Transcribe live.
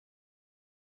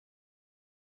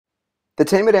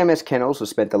The team at MS Kennels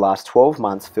has spent the last 12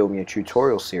 months filming a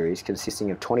tutorial series consisting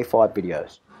of 25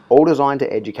 videos, all designed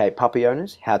to educate puppy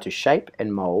owners how to shape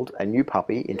and mould a new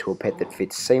puppy into a pet that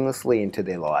fits seamlessly into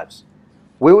their lives.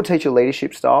 We will teach a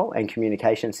leadership style and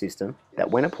communication system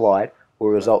that, when applied, will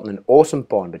result in an awesome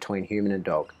bond between human and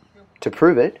dog. To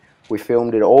prove it, we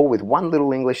filmed it all with one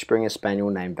little English Springer Spaniel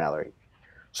named Valerie.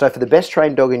 So for the best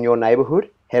trained dog in your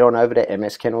neighbourhood, head on over to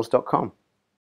mskennels.com.